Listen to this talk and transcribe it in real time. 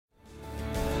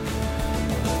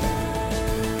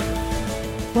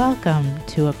Welcome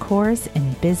to A Course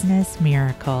in Business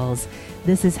Miracles.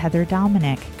 This is Heather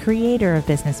Dominick, creator of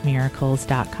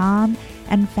BusinessMiracles.com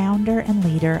and founder and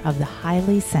leader of the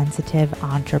highly sensitive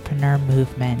entrepreneur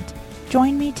movement.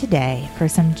 Join me today for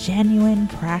some genuine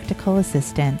practical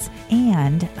assistance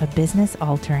and a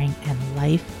business-altering and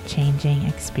life-changing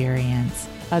experience,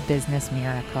 a business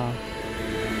miracle.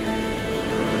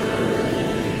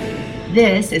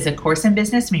 This is A Course in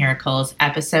Business Miracles,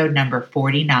 episode number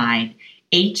 49.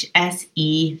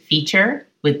 HSE feature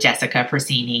with Jessica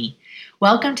Persini.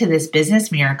 Welcome to this Business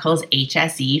Miracles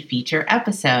HSE feature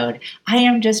episode. I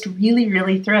am just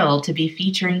really thrilled to be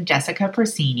featuring Jessica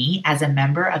Persini as a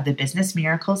member of the Business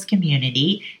Miracles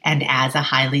community and as a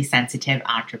highly sensitive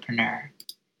entrepreneur.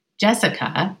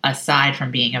 Jessica, aside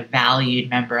from being a valued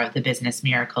member of the Business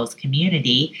Miracles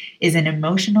community, is an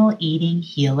emotional eating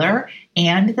healer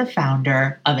and the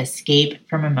founder of Escape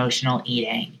from Emotional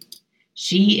Eating.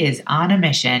 She is on a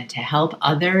mission to help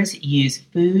others use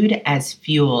food as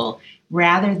fuel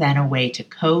rather than a way to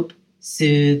cope,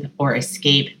 soothe, or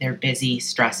escape their busy,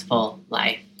 stressful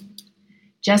life.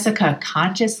 Jessica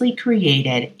consciously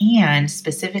created and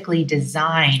specifically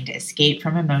designed Escape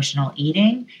from Emotional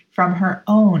Eating from her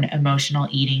own emotional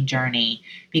eating journey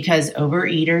because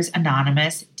Overeaters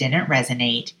Anonymous didn't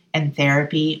resonate and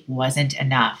therapy wasn't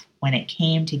enough when it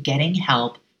came to getting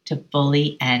help to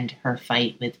fully end her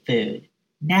fight with food.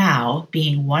 Now,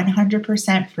 being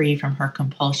 100% free from her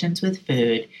compulsions with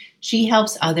food, she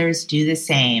helps others do the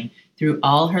same through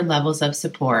all her levels of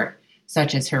support,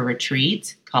 such as her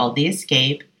retreats, called The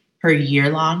Escape, her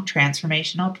year-long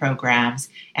transformational programs,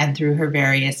 and through her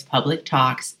various public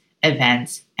talks,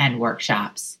 events, and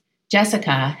workshops.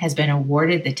 Jessica has been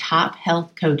awarded the Top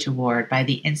Health Coach Award by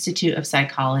the Institute of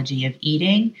Psychology of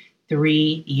Eating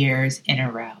 3 years in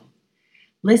a row.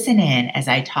 Listen in as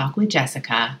I talk with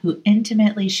Jessica, who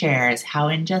intimately shares how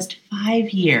in just 5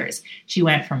 years she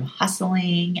went from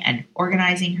hustling and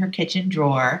organizing her kitchen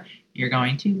drawer, you're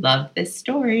going to love this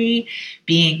story,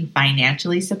 being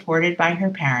financially supported by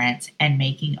her parents and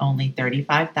making only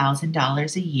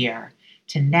 $35,000 a year,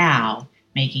 to now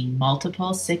making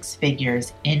multiple six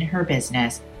figures in her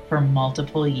business for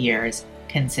multiple years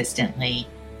consistently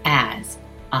as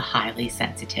a highly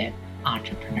sensitive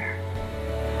entrepreneur.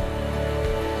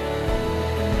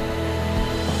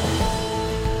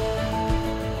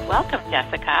 Welcome,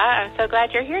 Jessica. I'm so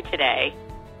glad you're here today.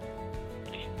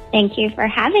 Thank you for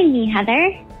having me,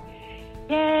 Heather.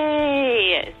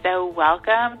 Yay! So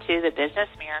welcome to the Business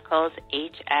Miracles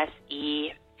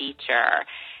HSE feature.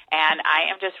 And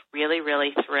I am just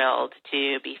really thrilled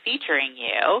to be featuring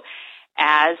you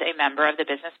as a member of the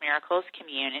Business Miracles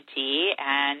community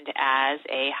and as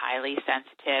a highly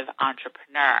sensitive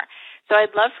entrepreneur. So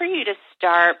I'd love for you to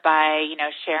start by,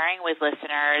 sharing with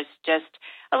listeners just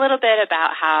a little bit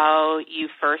about how you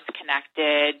first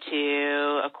connected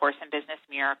to A Course in Business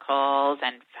Miracles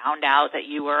and found out that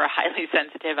you were a highly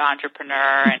sensitive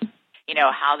entrepreneur and,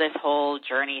 how this whole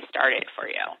journey started for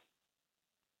you.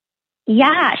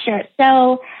 Yeah, sure.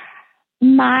 So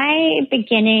my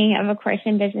beginning of A Course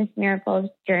in Business Miracles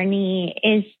journey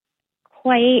is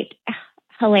quite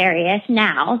hilarious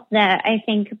now that I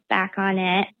think back on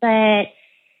it. But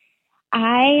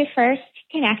I first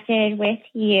connected with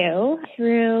you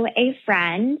through a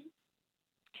friend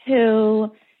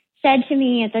who said to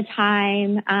me at the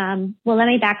time, let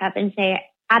me back up and say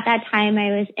at that time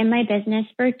I was in my business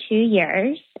for 2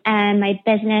 years and my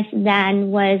business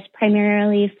then was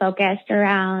primarily focused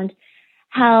around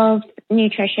health,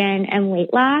 nutrition, and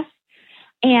weight loss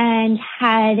and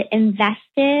had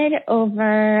invested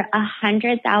over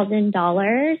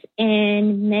 $100,000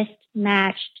 in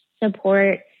mismatched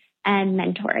support and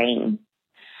mentoring.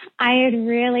 I had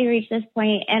really reached this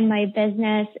point in my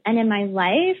business and in my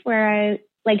life where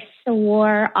I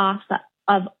swore off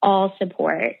of all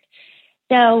support.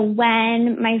 So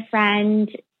when my friend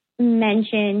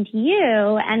mentioned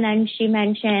you and then she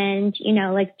mentioned,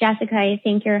 Jessica, I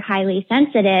think you're highly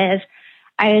sensitive,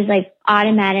 I was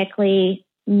automatically,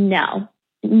 no,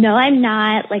 I'm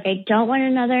not. I don't want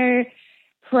another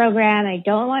program. I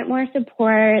don't want more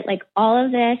support. All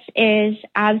of this is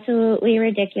absolutely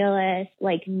ridiculous.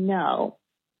 No.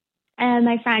 And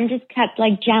my friend just kept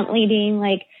gently being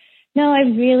no, I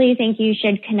really think you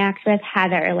should connect with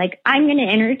Heather. I'm going to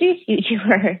introduce you to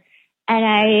her. And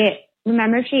I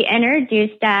remember she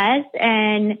introduced us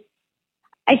and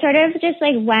I sort of just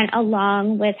went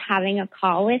along with having a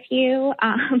call with you.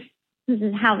 This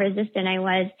is how resistant I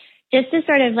was, just to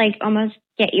sort of almost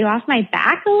get you off my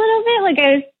back a little bit.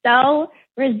 I was so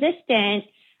resistant.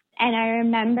 And I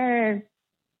remember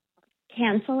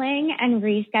canceling and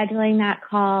rescheduling that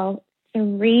call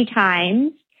 3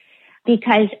 times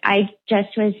because I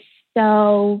just was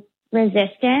so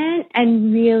resistant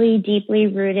and really deeply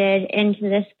rooted into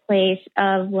this place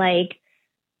of like,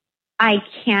 I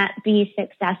can't be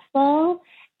successful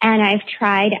and I've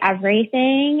tried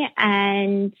everything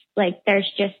and like,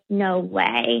 there's just no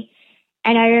way.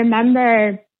 And I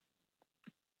remember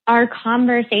our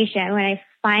conversation when I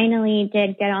finally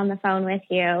did get on the phone with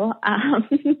you,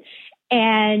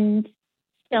 and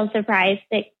still surprised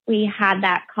that we had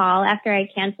that call after I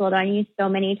canceled on you so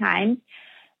many times.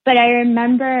 But I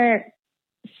remember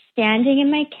standing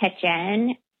in my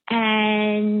kitchen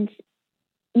and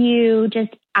you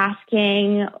just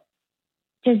asking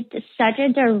just such a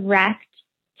direct,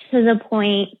 to the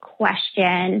point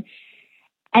question.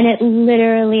 And it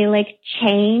literally like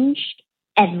changed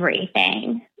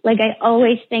everything. Like I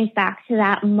always think back to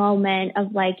that moment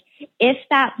of like, if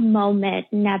that moment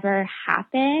never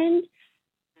happened,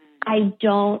 I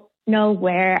don't know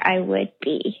where I would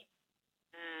be.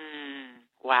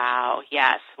 Wow.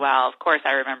 Yes. Well, of course,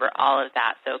 I remember all of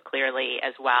that so clearly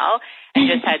as well. I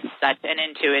just had such an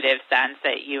intuitive sense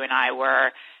that you and I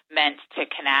were meant to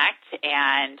connect,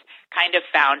 and kind of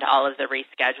found all of the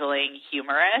rescheduling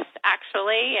humorous,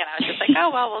 actually. And I was just like, oh,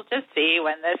 well, we'll just see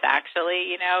when this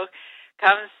actually,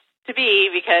 comes to be,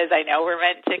 because I know we're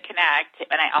meant to connect.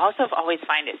 And I also always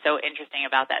find it so interesting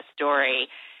about that story,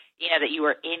 that you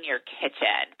were in your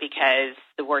kitchen, because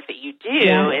the work that you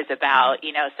do is about,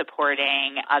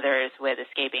 supporting others with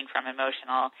escaping from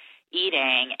emotional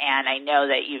eating. And I know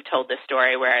that you've told the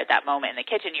story where at that moment in the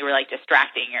kitchen, you were like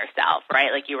distracting yourself,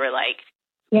 right? Like you were like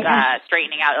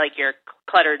straightening out like your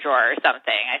clutter drawer or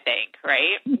something, I think,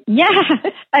 right? Yeah,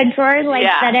 a drawer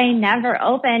that I never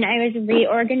opened. I was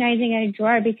reorganizing a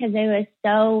drawer because I was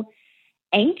so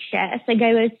anxious. Like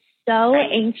I was so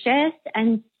anxious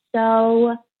and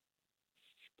so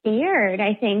scared,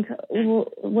 I think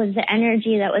was the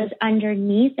energy that was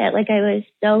underneath it. Like I was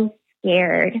so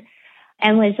scared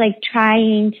and was like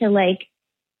trying to like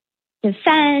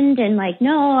defend and like,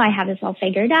 no, I have this all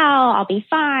figured out. I'll be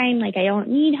fine. Like I don't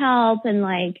need help. And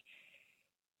like,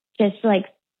 just like,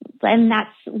 and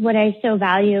that's what I so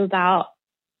value about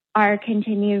our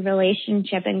continued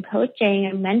relationship and coaching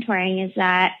and mentoring, is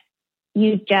that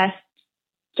you just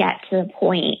get to the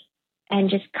point and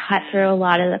just cut through a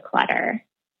lot of the clutter.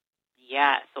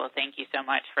 Yes. Well, thank you so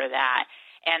much for that.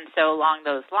 And so along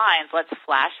those lines, let's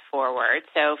flash forward.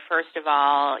 So first of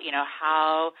all,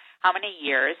 how many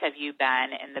years have you been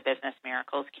in the Business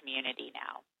Miracles community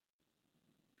now?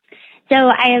 So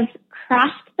I have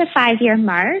crossed the 5-year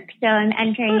mark. So I'm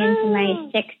entering into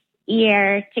my 6th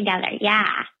year together.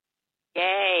 Yeah.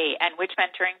 Yay. And which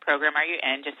mentoring program are you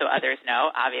in? Just so others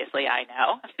know. Obviously, I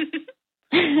know.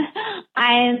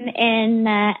 I'm in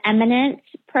the Eminence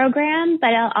program,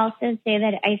 but I'll also say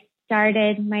that I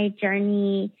started my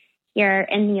journey here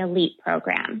in the Elite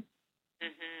program.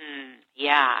 Mm-hmm.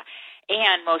 Yeah.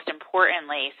 And most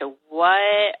importantly, so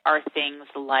what are things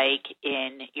like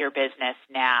in your business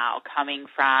now, coming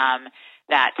from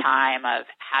that time of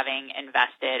having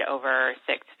invested over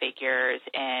 6 figures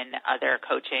in other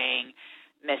coaching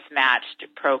mismatched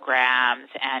programs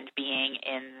and being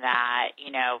in that,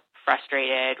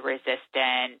 frustrated,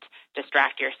 resistant,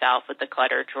 distract yourself with the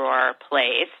clutter drawer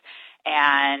place,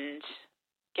 and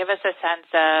give us a sense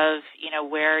of,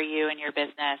 where are you in your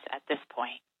business at this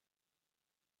point?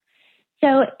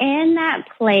 So in that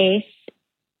place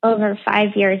over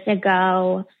 5 years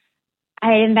ago,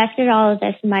 I invested all of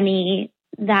this money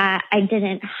that I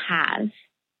didn't have.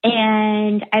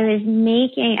 And I was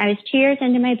 2 years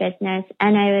into my business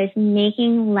and I was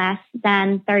making less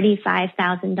than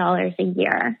 $35,000 a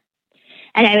year.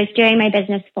 And I was doing my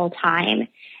business full time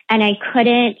and I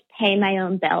couldn't pay my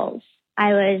own bills.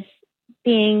 I was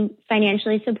being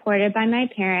financially supported by my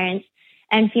parents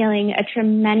and feeling a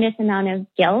tremendous amount of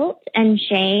guilt and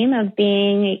shame of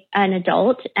being an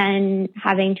adult and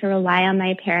having to rely on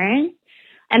my parents.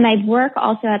 And my work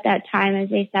also at that time, as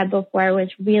I said before, was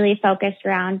really focused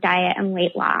around diet and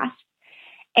weight loss.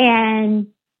 And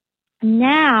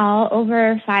now,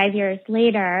 over 5 years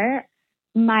later,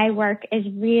 my work is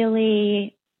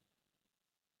really,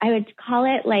 I would call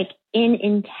it like in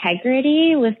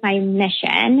integrity with my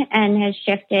mission, and has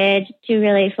shifted to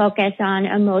really focus on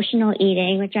emotional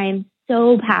eating, which I am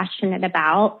so passionate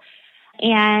about.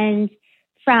 And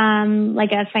from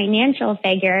like a financial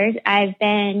figures, I've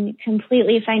been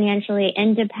completely financially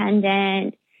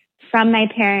independent from my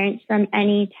parents, from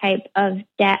any type of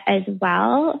debt as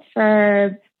well,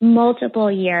 for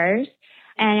multiple years.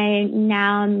 And I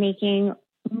now am making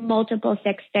multiple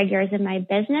 6 figures in my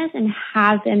business and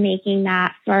have been making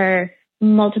that for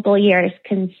multiple years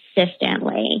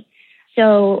consistently.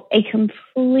 So a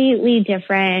completely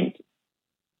different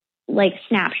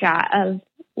snapshot of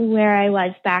where I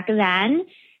was back then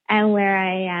and where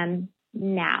I am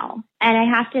now. And I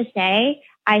have to say,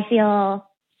 I feel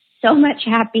so much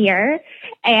happier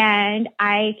and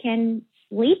I can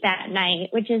sleep at night,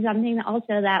 which is something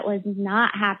that was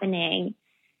not happening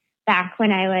back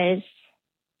when I was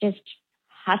just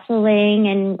hustling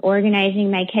and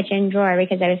organizing my kitchen drawer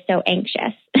because I was so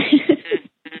anxious.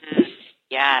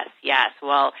 Yes.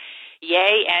 Well,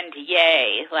 yay and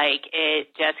yay. It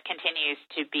just continues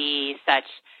to be such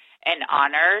an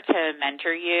honor to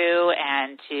mentor you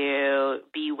and to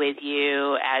be with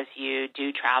you as you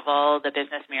do travel the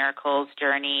Business Miracles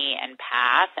journey and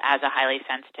path as a highly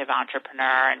sensitive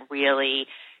entrepreneur, and really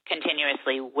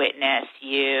continuously witness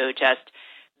you just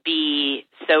be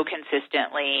so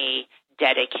consistently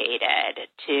dedicated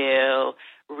to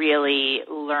really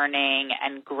learning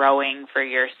and growing for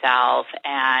yourself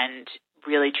and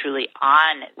really truly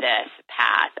on this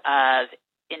path of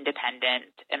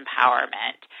independent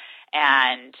empowerment,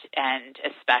 and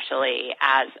especially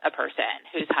as a person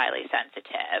who's highly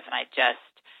sensitive. And I just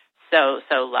so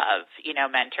love,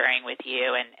 mentoring with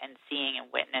you and seeing and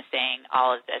witnessing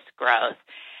all of this growth.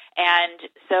 And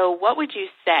so what would you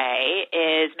say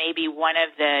is maybe one of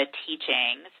the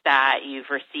teachings that you've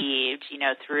received,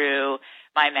 through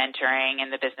my mentoring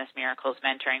and the Business Miracles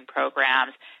mentoring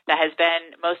programs that has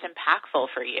been most impactful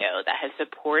for you, that has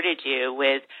supported you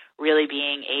with really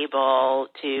being able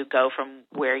to go from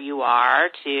where you are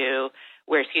to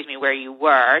where you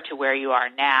were to where you are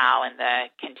now, and the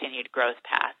continued growth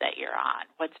path that you're on?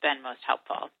 What's been most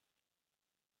helpful?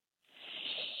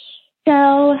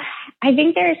 So I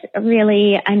think there's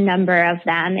really a number of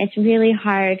them. It's really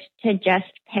hard to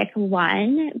just pick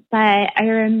one, but I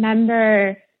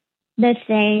remember the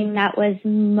thing that was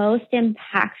most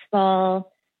impactful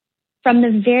from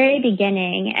the very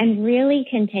beginning and really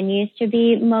continues to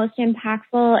be most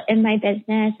impactful in my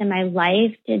business and my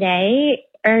life today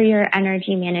are your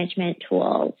energy management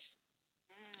tools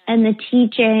and the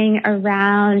teaching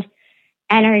around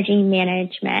energy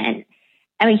management.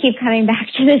 And we keep coming back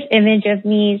to this image of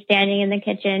me standing in the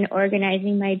kitchen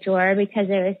organizing my drawer because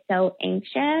I was so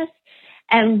anxious.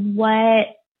 And what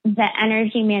the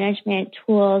energy management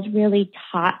tools really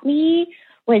taught me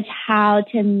was how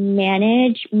to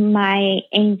manage my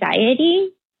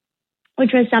anxiety,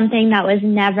 which was something that was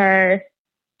never,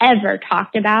 ever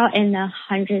talked about in the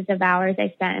hundreds of hours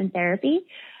I spent in therapy,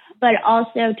 but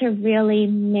also to really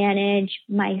manage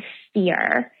my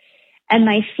fear and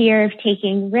my fear of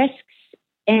taking risks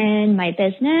in my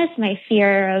business, my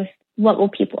fear of what will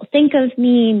people think of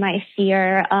me, my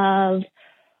fear of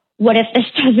what if this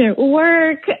doesn't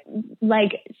work,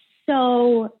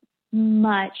 so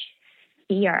much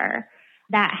fear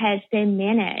that has been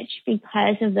managed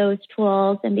because of those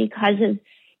tools and because of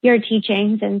your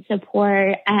teachings and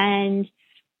support. And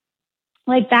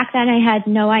back then I had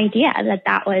no idea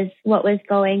that was what was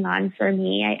going on for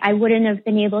me. I wouldn't have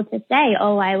been able to say,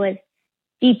 oh, I was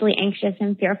deeply anxious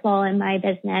and fearful in my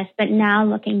business. But now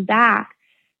looking back,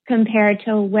 compared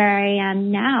to where I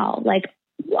am now,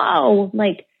 whoa,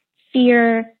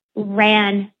 fear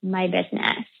ran my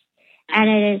business. And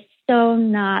it is so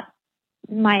not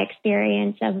my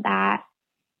experience of that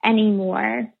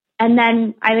anymore. And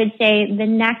then I would say the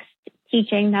next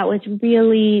teaching that was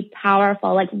really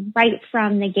powerful, right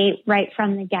from the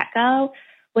get-go,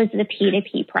 was the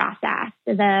P2P process,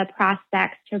 the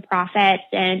prospects to profits.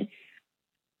 And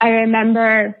I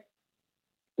remember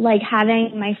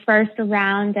having my first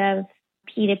round of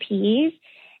P2Ps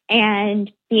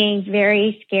and being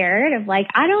very scared of I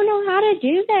don't know how to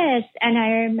do this. And I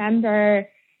remember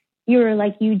you were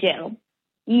like, you do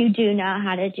know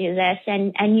how to do this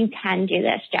and you can do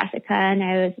this, Jessica. And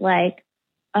I was like,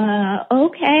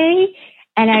 okay.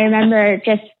 And I remember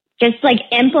just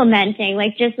implementing,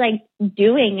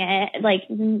 doing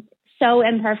it, so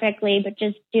imperfectly, but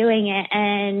just doing it.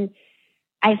 And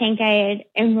I think I had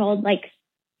enrolled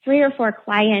 3 or 4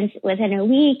 clients within a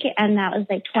week, and that was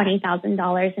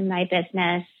 $20,000 in my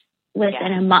business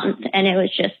within a month. And it was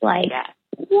just what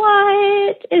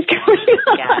is going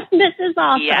on? This is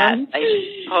awesome. Yes,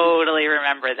 I totally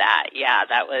remember that. Yeah,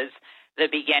 that was the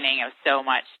beginning of so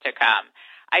much to come.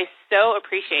 I so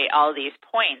appreciate all these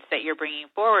points that you're bringing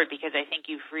forward, because I think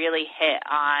you've really hit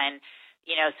on,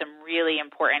 some really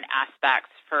important aspects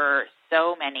for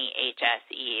so many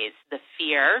HSEs, the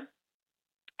fear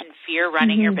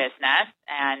running your business,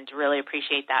 and really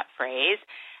appreciate that phrase.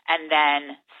 And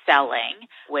then selling,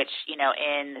 which,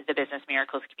 in the Business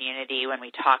Miracles community, when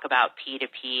we talk about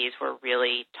P2Ps, we're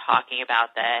really talking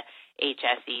about the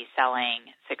HSE selling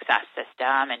success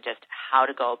system and just how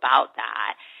to go about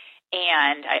that.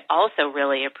 And I also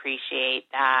really appreciate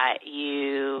that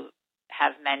you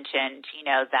have mentioned,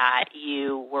 that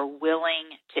you were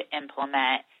willing to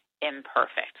implement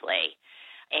imperfectly.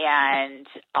 And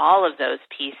all of those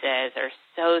pieces are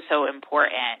so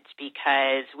important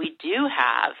because we do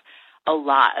have a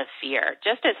lot of fear.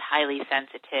 Just as highly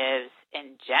sensitives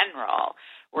in general,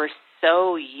 we're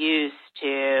so used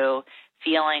to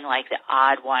feeling like the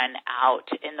odd one out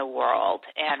in the world,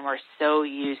 and we're so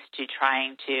used to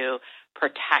trying to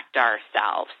protect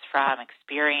ourselves from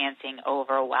experiencing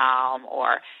overwhelm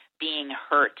or being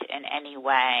hurt in any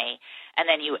way. And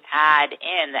then you add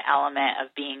in the element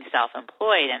of being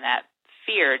self-employed, and that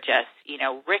fear just,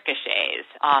 ricochets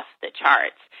off the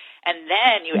charts. And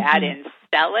then you add in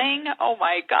selling, oh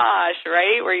my gosh,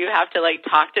 right? Where you have to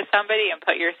talk to somebody and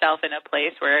put yourself in a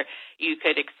place where you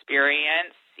could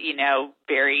experience,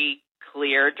 very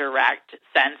clear, direct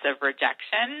sense of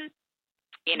rejection.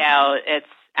 It's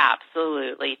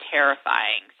absolutely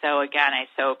terrifying. So again, I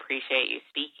so appreciate you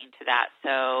speaking to that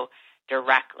so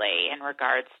directly in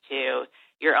regards to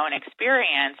your own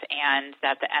experience, and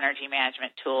that the energy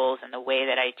management tools and the way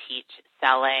that I teach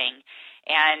selling,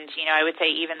 and, I would say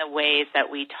even the ways that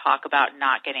we talk about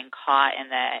not getting caught in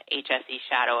the HSE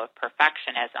shadow of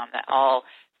perfectionism, that all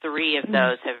three of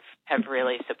those have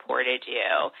really supported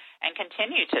you and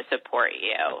continue to support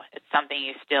you. It's something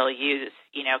you still use,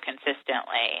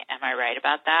 consistently. Am I right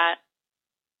about that?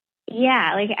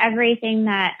 Yeah, everything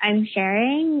that I'm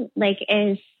sharing,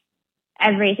 is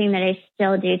everything that I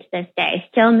still do to this day. I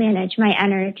still manage my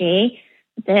energy.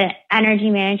 The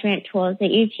energy management tools that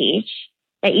you teach,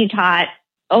 that you taught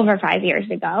over 5 years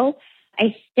ago,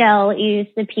 I still use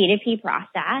the P2P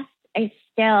process. I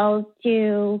still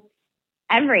do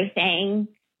everything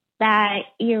that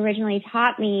you originally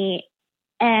taught me.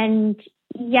 And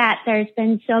yet there's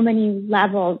been so many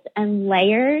levels and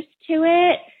layers to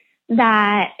it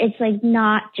that it's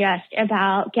not just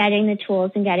about getting the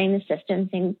tools and getting the systems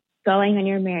and going on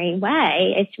your merry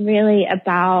way. It's really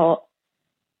about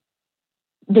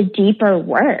the deeper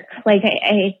work.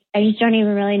 I just don't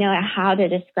even really know how to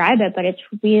describe it, but it's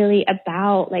really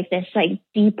about this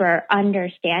deeper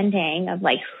understanding of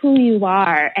who you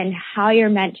are and how you're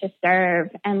meant to serve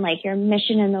and your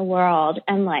mission in the world,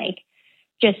 and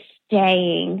just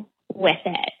staying with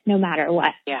it no matter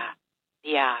what.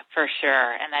 Yeah, for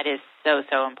sure. And that is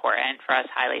so important for us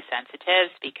highly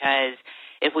sensitives, because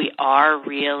if we are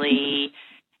really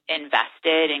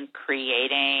invested in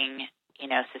creating,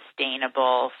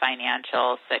 sustainable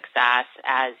financial success,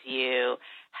 as you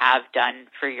have done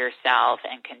for yourself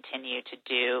and continue to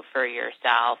do for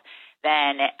yourself,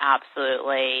 then it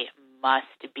absolutely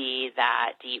must be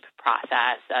that deep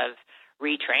process of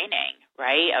retraining,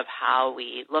 right? Of how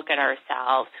we look at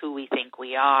ourselves, who we think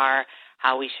we are,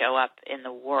 how we show up in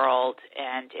the world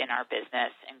and in our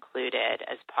business included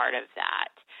as part of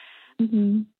that.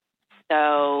 Mm-hmm.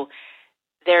 So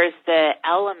there's the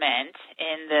element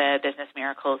in the Business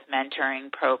Miracles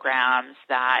mentoring programs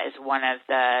that is one of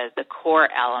the core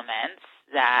elements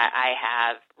that I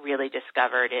have really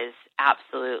discovered is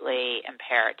absolutely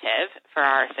imperative for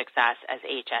our success as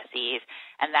HSEs,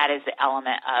 and that is the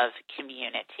element of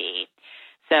community.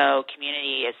 So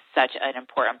community is such an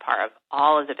important part of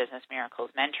all of the Business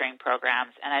Miracles mentoring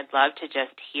programs, and I'd love to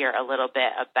just hear a little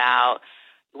bit about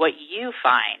what you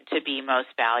find to be most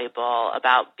valuable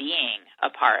about being a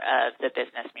part of the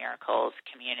Business Miracles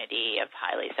community of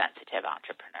highly sensitive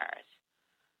entrepreneurs.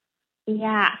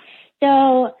 Yeah.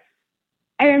 So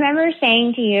I remember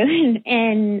saying to you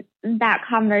in that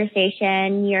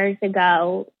conversation years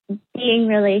ago, being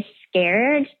really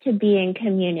scared to be in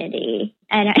community.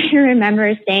 And I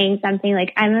remember saying something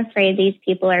I'm afraid these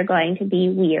people are going to be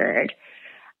weird.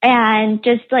 And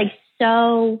just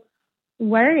so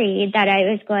worried that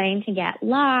I was going to get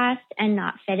lost and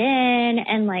not fit in,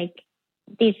 and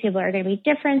these people are going to be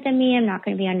different than me. I'm not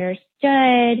going to be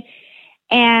understood.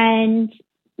 And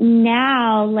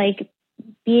now,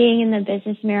 being in the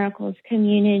Business Miracles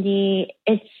community,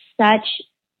 it's such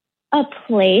a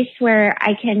place where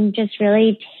I can just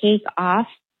really take off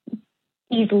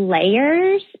these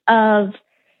layers of,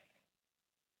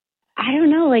 I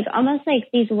don't know, almost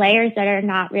these layers that are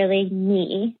not really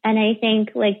me. And I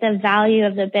think the value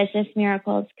of the Business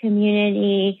Miracles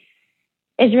community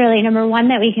is really, number one,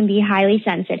 that we can be highly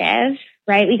sensitive,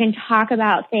 right? We can talk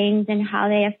about things and how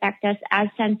they affect us as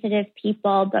sensitive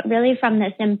people, but really from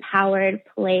this empowered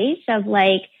place of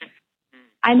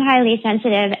I'm highly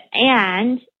sensitive,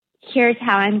 and here's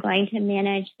how I'm going to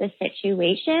manage the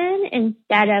situation,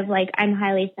 instead of I'm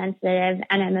highly sensitive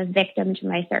and I'm a victim to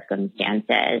my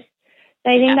circumstances.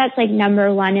 So I think that's like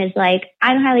number one is like,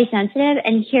 I'm highly sensitive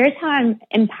and here's how I'm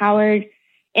empowered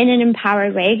in an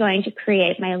empowered way going to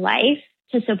create my life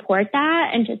to support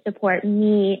that and to support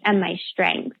me and my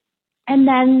strengths. And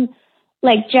then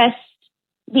like just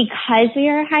because we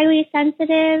are highly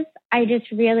sensitive, I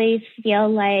just really feel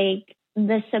like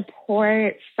the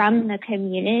support from the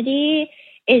community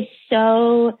is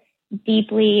so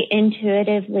deeply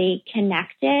intuitively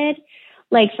connected.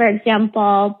 Like, for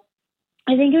example,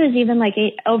 I think it was even like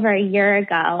over a year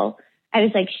ago, I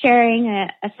was like sharing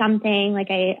something like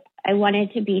I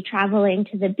wanted to be traveling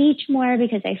to the beach more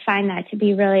because I find that to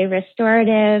be really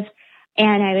restorative.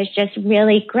 And I was just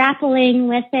really grappling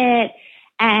with it.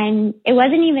 And it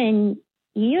wasn't even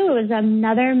you, it was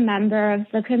another member of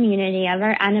the community of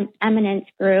our eminence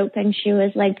group. And she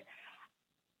was like,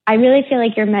 I really feel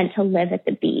like you're meant to live at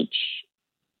the beach.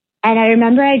 And I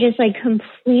remember I just like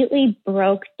completely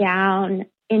broke down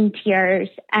in tears,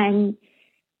 and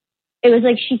it was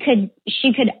like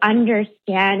she could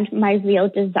understand my real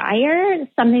desire,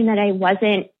 something that I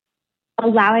wasn't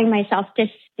allowing myself to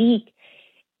speak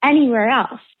anywhere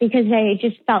else because I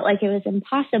just felt like it was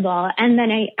impossible. And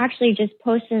then I actually just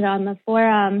posted on the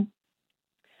forum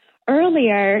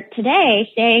earlier today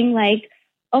saying like,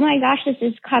 oh my gosh, this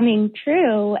is coming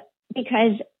true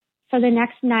because for the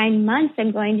next 9 months,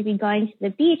 I'm going to be going to the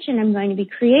beach and I'm going to be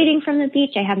creating from the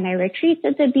beach. I have my retreats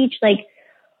at the beach. Like,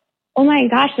 oh my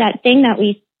gosh, that thing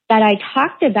that I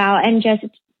talked about and just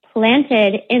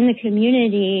planted in the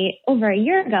community over a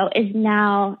year ago is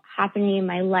now happening in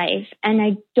my life.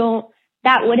 And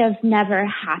that would have never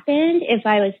happened if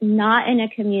I was not in a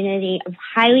community of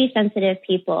highly sensitive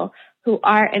people who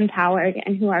are empowered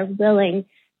and who are willing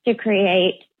to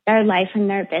create their life and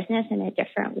their business in a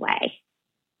different way.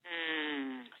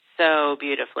 So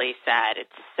beautifully said.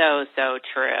 It's so, so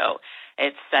true.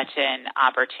 It's such an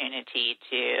opportunity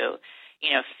to,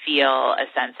 feel a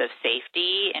sense of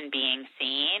safety and being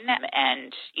seen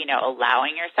and,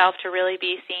 allowing yourself to really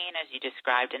be seen as you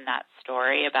described in that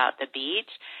story about the beach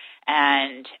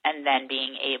and then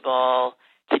being able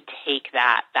to take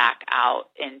that back out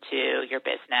into your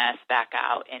business, back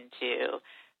out into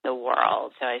the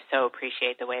world. So I so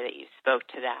appreciate the way that you spoke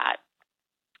to that.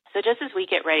 So just as we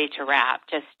get ready to wrap,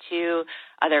 just 2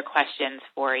 other questions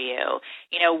for you.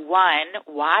 One,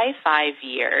 why 5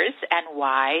 years and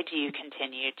why do you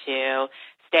continue to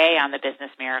stay on the Business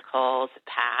Miracles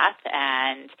path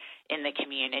and in the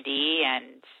community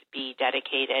and be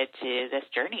dedicated to this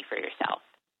journey for yourself?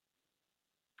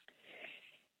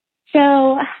 So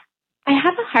I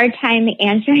have a hard time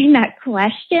answering that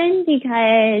question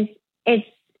because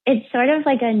it's sort of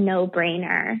like a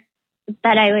no-brainer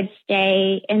that I would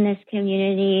stay in this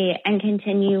community and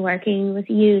continue working with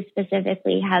you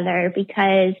specifically, Heather,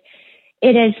 because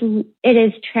it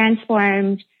has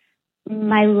transformed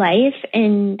my life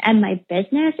and my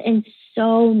business in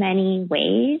so many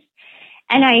ways.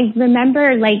 And I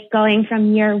remember like going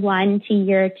from year 1 to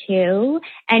year 2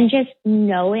 and just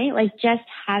knowing, like just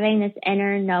having this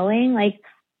inner knowing, like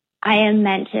I am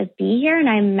meant to be here and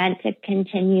I'm meant to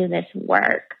continue this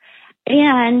work.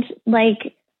 And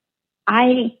like,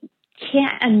 I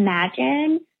can't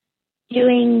imagine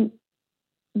doing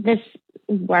this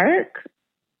work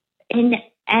in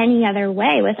any other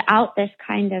way without this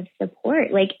kind of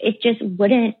support. Like it just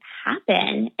wouldn't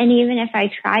happen. And even if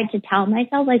I tried to tell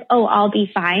myself like, oh, I'll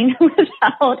be fine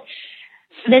without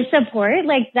the support,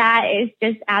 like that is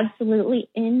just absolutely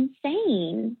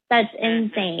insane. That's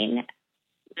insane.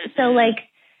 So like,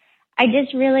 I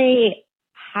just really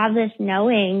have this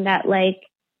knowing that like,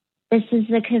 this is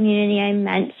the community I'm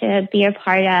meant to be a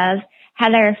part of.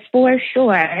 Heather, for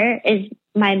sure, is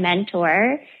my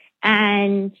mentor.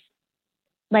 And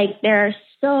like, there are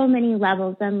so many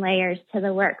levels and layers to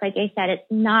the work. Like I said,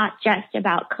 it's not just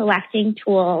about collecting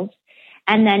tools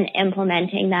and then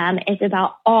implementing them. It's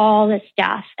about all the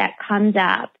stuff that comes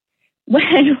up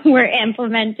when we're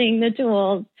implementing the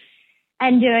tools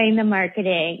and doing the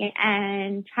marketing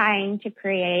and trying to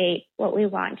create what we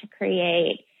want to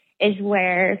create. Is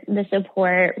where the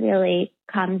support really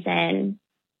comes in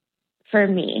for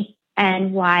me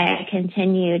and why I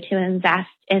continue to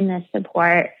invest in this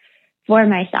support for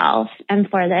myself and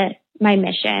for my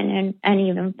mission and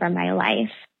even for my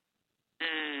life.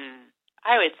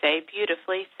 I would say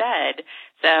beautifully said.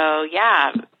 So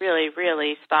yeah, really,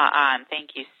 really spot on.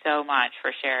 Thank you so much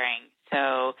for sharing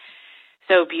so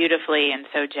beautifully and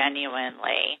so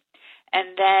genuinely.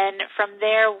 And then from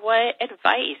there, what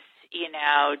advice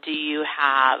do you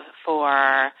have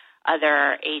for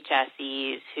other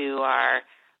HSEs who are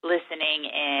listening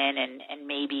in and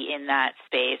maybe in that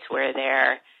space where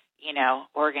they're,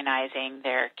 organizing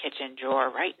their kitchen drawer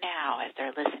right now as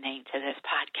they're listening to this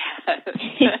podcast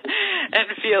and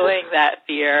feeling that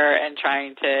fear and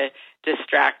trying to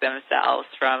distract themselves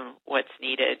from what's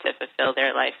needed to fulfill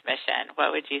their life's mission,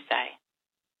 what would you say?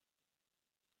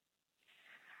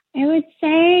 I would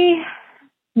say,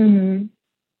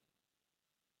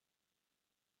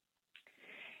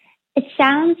 it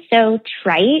sounds so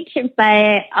trite,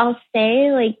 but I'll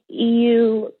say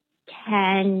you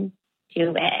can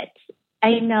do it.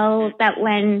 I know that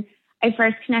when I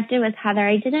first connected with Heather,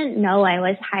 I didn't know I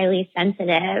was highly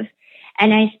sensitive.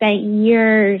 And I spent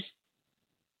years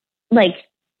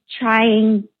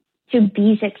trying to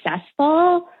be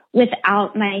successful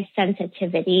without my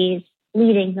sensitivities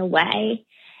leading the way.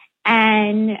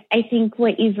 And I think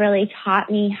what you've really taught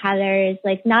me, Heather, is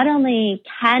not only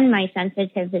can my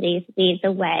sensitivities lead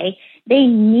the way, they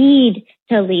need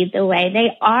to lead the way.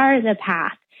 They are the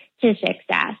path to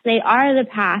success. They are the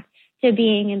path to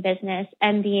being in business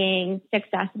and being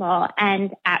successful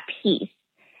and at peace.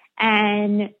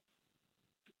 And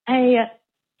I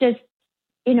just,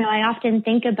 I often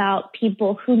think about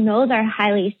people who know they're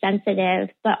highly sensitive,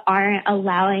 but aren't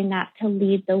allowing that to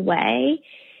lead the way.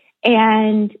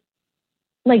 And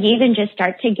even just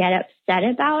start to get upset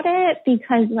about it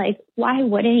because why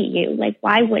wouldn't you?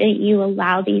 Why wouldn't you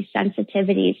allow these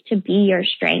sensitivities to be your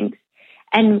strengths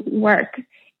and work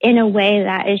in a way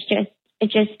that is it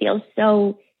just feels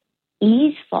so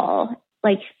easeful,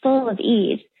 full of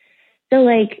ease. So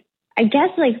I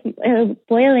guess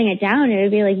boiling it down, it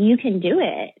would be you can do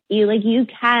it. You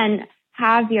can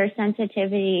have your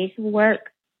sensitivities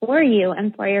work for you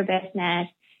and for your business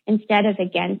instead of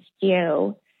against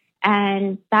you.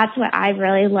 And that's what I've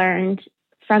really learned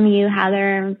from you,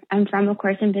 Heather, and from A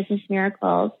Course in Business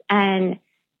Miracles. And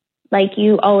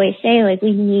you always say,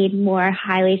 we need more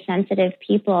highly sensitive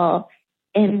people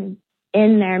in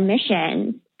their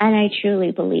missions. And I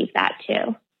truly believe that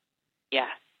too. Yes.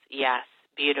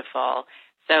 Beautiful.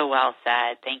 So well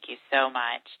said. Thank you so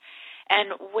much.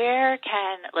 And where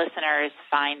can listeners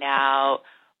find out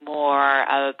more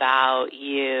about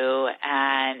you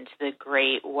and the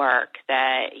great work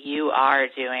that you are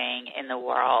doing in the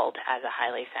world as a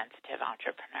highly sensitive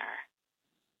entrepreneur?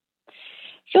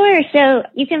 Sure. So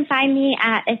you can find me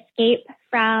at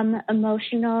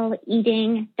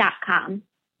escapefromemotionaleating.com.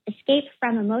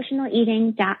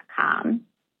 escapefromemotionaleating.com.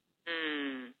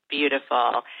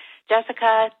 Beautiful.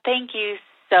 Jessica, thank you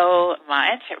so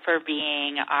much for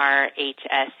being our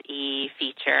HSE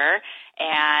feature.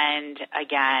 And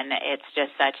again, it's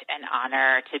just such an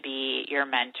honor to be your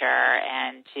mentor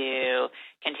and to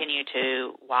continue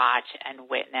to watch and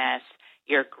witness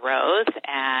your growth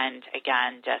and,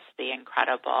 again, just the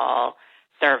incredible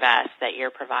service that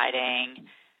you're providing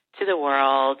to the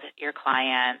world, your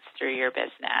clients, through your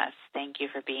business. Thank you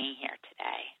for being here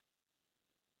today.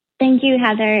 Thank you,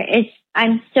 Heather.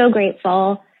 I'm so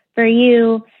grateful for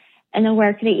you and the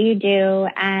work that you do.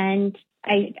 And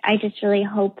I just really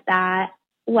hope that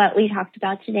what we talked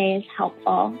about today is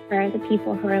helpful for the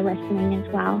people who are listening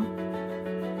as well.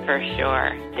 For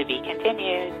sure. To be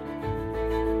continued.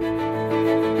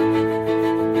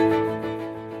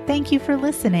 Thank you for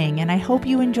listening, and I hope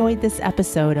you enjoyed this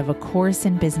episode of A Course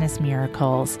in Business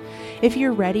Miracles. If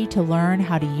you're ready to learn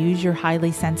how to use your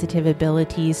highly sensitive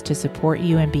abilities to support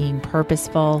you in being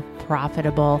purposeful,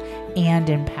 profitable, and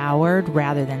empowered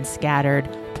rather than scattered,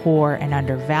 poor, and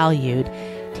undervalued,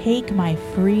 take my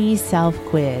free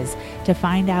self-quiz to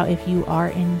find out if you are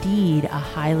indeed a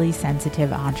highly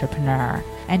sensitive entrepreneur.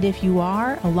 And if you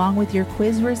are, along with your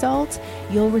quiz results,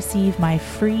 you'll receive my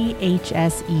free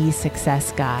HSE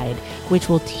Success Guide, which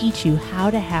will teach you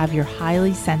how to have your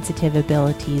highly sensitive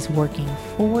abilities working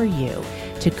for you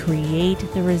to create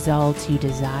the results you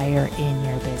desire in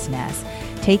your business.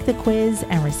 Take the quiz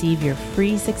and receive your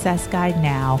free success guide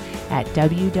now at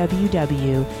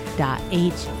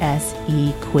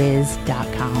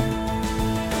www.hsequiz.com.